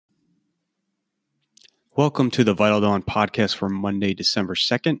Welcome to the Vital Dawn podcast for Monday, December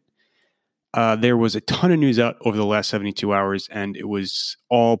 2nd. There was a ton of news out over the last 72 hours, and it was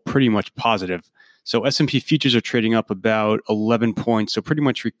all pretty much positive. So S&P futures are trading up about 11 points, so pretty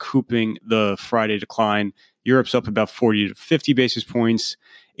much recouping the Friday decline. Europe's up about 40 to 50 basis points.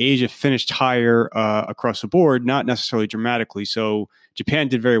 Asia finished higher across the board, not necessarily dramatically. So Japan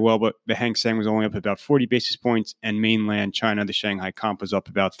did very well, but the Hang Seng was only up about 40 basis points, and mainland China, the Shanghai Comp, was up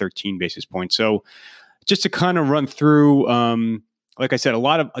about 13 basis points. So just to kind of run through, like I said,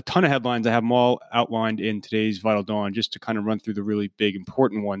 a ton of headlines. I have them all outlined in today's Vital Dawn, just to kind of run through the really big,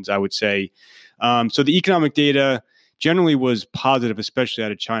 important ones, I would say. So the economic data generally was positive, especially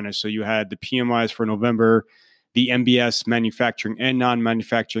out of China. So you had the PMIs for November, the MBS manufacturing and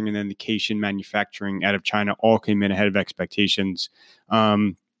non-manufacturing, and then the Caixin manufacturing out of China all came in ahead of expectations.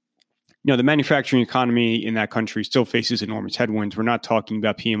 The manufacturing economy in that country still faces enormous headwinds. We're not talking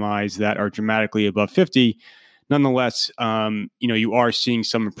about PMIs that are dramatically above 50. Nonetheless, you are seeing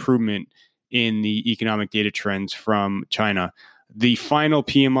some improvement in the economic data trends from China. The final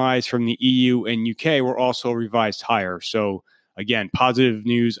PMIs from the EU and UK were also revised higher. So again, positive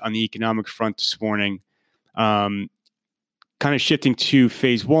news on the economic front this morning. Kind of shifting to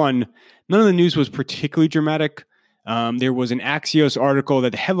phase one, none of the news was particularly dramatic. There was an Axios article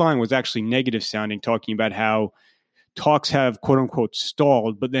that the headline was actually negative sounding, talking about how talks have quote unquote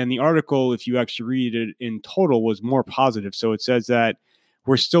stalled. But then the article, if you actually read it in total, was more positive. So it says that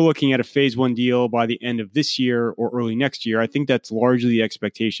we're still looking at a phase one deal by the end of this year or early next year. I think that's largely the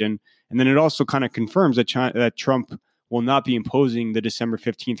expectation. And then it also kind of confirms that Trump will not be imposing the December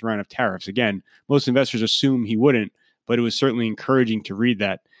 15th round of tariffs. Again, most investors assume he wouldn't, but it was certainly encouraging to read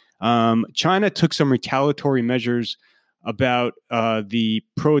that. China took some retaliatory measures about the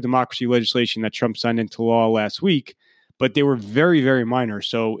pro-democracy legislation that Trump signed into law last week, but they were very, very minor.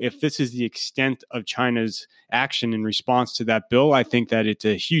 So if this is the extent of China's action in response to that bill, I think that it's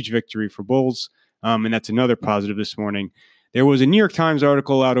a huge victory for bulls, and that's another positive this morning. There was a New York Times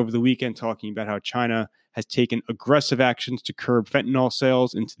article out over the weekend talking about how China has taken aggressive actions to curb fentanyl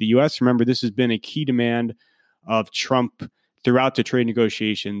sales into the U.S. Remember, this has been a key demand of Trump throughout the trade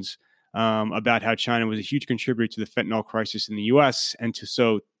negotiations, about how China was a huge contributor to the fentanyl crisis in the U.S.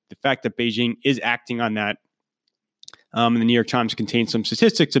 So the fact that Beijing is acting on that, and the New York Times contains some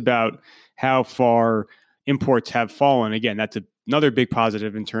statistics about how far imports have fallen. Again, that's another big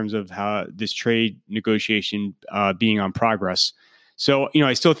positive in terms of how this trade negotiation being on progress. So,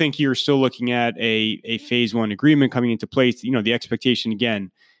 I still think you're still looking at a phase one agreement coming into place. The expectation, again,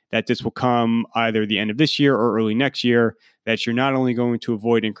 that this will come either the end of this year or early next year, that you're not only going to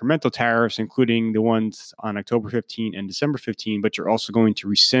avoid incremental tariffs, including the ones on October 15 and December 15, but you're also going to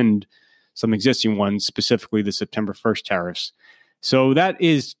rescind some existing ones, specifically the September 1st tariffs. So that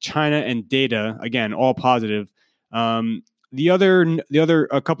is China and data, again, all positive. A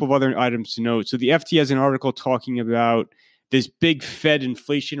couple of other items to note. So the FT has an article talking about this big Fed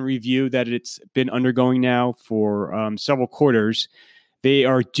inflation review that it's been undergoing now for several quarters. They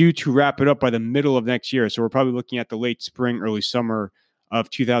are due to wrap it up by the middle of next year. So we're probably looking at the late spring, early summer of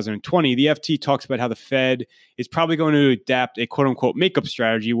 2020. The FT talks about how the Fed is probably going to adapt a quote unquote makeup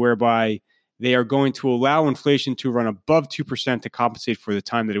strategy whereby they are going to allow inflation to run above 2% to compensate for the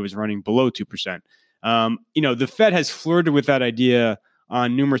time that it was running below 2%. The Fed has flirted with that idea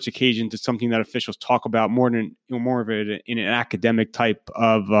on numerous occasions. It's something that officials talk about more of it in an academic type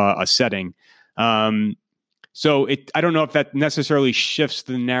of a setting. So I don't know if that necessarily shifts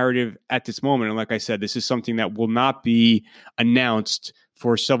the narrative at this moment. And like I said, this is something that will not be announced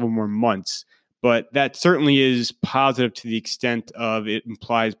for several more months. But that certainly is positive to the extent of it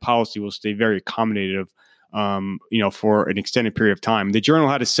implies policy will stay very accommodative, for an extended period of time. The Journal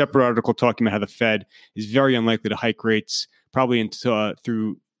had a separate article talking about how the Fed is very unlikely to hike rates probably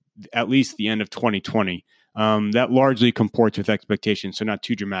through at least the end of 2020. That largely comports with expectations, so not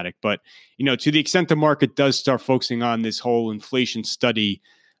too dramatic. But, to the extent the market does start focusing on this whole inflation study,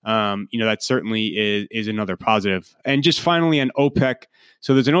 that certainly is another positive. And just finally on OPEC.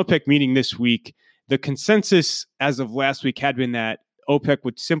 So there's an OPEC meeting this week. The consensus as of last week had been that OPEC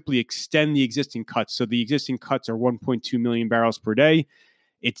would simply extend the existing cuts. So the existing cuts are 1.2 million barrels per day.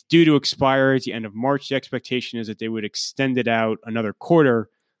 It's due to expire at the end of March. The expectation is that they would extend it out another quarter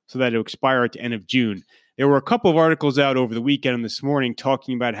so that it will expire at the end of June. There were a couple of articles out over the weekend and this morning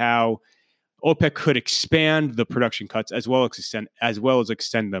talking about how OPEC could expand the production cuts as well as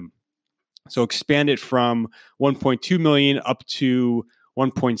extend them. So expand it from 1.2 million up to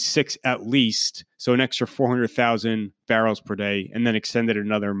 1.6 at least, so an extra 400,000 barrels per day, and then extend it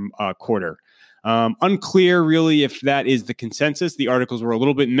another quarter. Unclear really if that is the consensus. The articles were a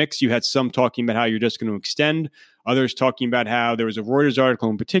little bit mixed. You had some talking about how you're just going to extend, others talking about how there was a Reuters article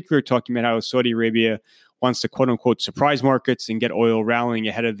in particular talking about how Saudi Arabia wants to quote unquote surprise markets and get oil rallying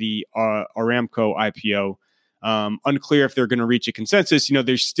ahead of the Aramco IPO. Unclear if they're going to reach a consensus.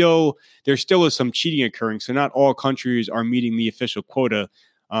 There still is some cheating occurring. So not all countries are meeting the official quota.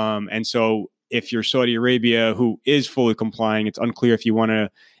 And so if you're Saudi Arabia, who is fully complying, it's unclear if you want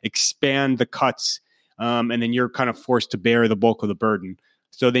to expand the cuts, and then you're kind of forced to bear the bulk of the burden.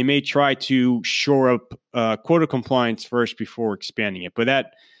 So they may try to shore up quota compliance first before expanding it. But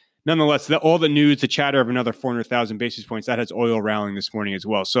that, nonetheless, all the news, the chatter of another 400,000 basis points, that has oil rallying this morning as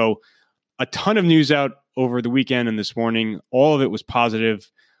well. So a ton of news out over the weekend and this morning. All of it was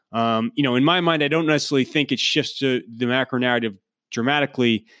positive. In my mind, I don't necessarily think it shifts to the macro narrative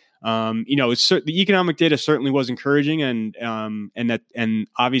dramatically. The economic data certainly was encouraging, and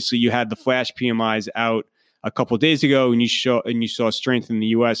obviously you had the flash PMIs out a couple of days ago, and you saw strength in the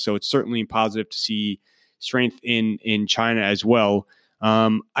U.S. So it's certainly positive to see strength in China as well.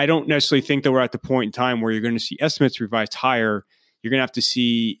 I don't necessarily think that we're at the point in time where you're going to see estimates revised higher. You're going to have to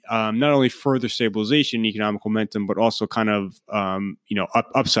see not only further stabilization in economic momentum, but also kind of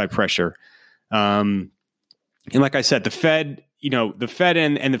upside pressure. And like I said, the Fed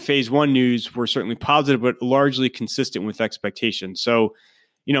and the phase one news were certainly positive, but largely consistent with expectations. So,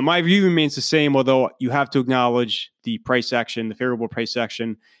 my view remains the same, although you have to acknowledge the price action, the favorable price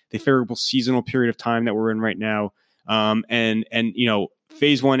action, the favorable seasonal period of time that we're in right now. And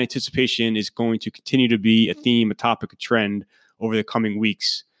phase one anticipation is going to continue to be a theme, a topic, a trend over the coming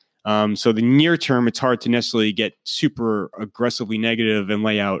weeks. So the near term, it's hard to necessarily get super aggressively negative and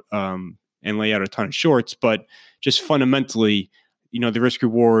lay out a ton of shorts, but just fundamentally, the risk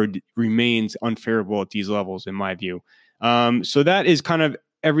reward remains unfavorable at these levels, in my view. So that is kind of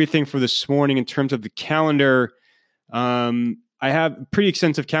everything for this morning in terms of the calendar. I have pretty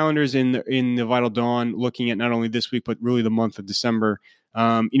extensive calendars in the Vital Dawn, looking at not only this week but really the month of December.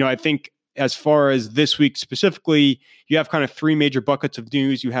 I think as far as this week specifically, you have kind of three major buckets of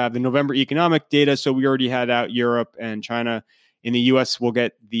news. You have the November economic data, so we already had out Europe and China. In the U.S., we'll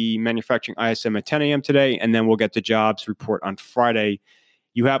get the manufacturing ISM at 10 a.m. today, and then we'll get the jobs report on Friday.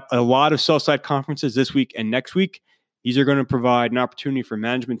 You have a lot of sell-side conferences this week and next week. These are going to provide an opportunity for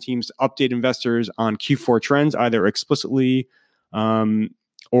management teams to update investors on Q4 trends, either explicitly or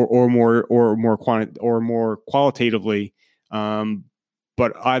more qualitatively.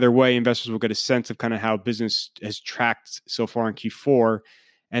 But either way, investors will get a sense of kind of how business has tracked so far in Q4.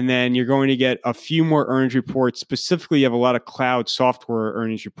 And then you're going to get a few more earnings reports. Specifically, you have a lot of cloud software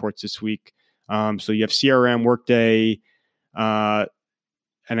earnings reports this week. So you have CRM, Workday, and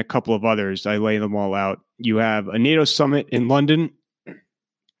a couple of others. I lay them all out. You have a NATO summit in London,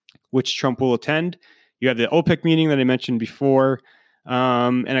 which Trump will attend. You have the OPEC meeting that I mentioned before,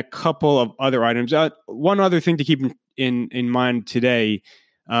 and a couple of other items. One other thing to keep in mind today.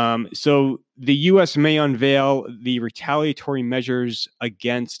 So the U.S. may unveil the retaliatory measures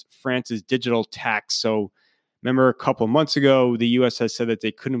against France's digital tax. So remember a couple of months ago, the U.S. has said that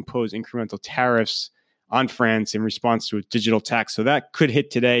they could impose incremental tariffs on France in response to a digital tax. So that could hit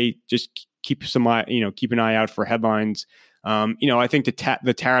today. Just keep an eye out for headlines. I think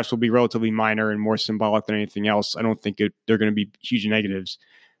the tariffs will be relatively minor and more symbolic than anything else. I don't think they're going to be huge negatives.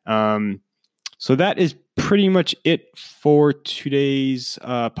 So that is pretty much it for today's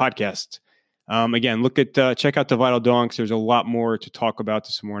podcast. Again, check out the Vital Dawn because there's a lot more to talk about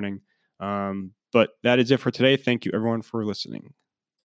this morning. But that is it for today. Thank you, everyone, for listening.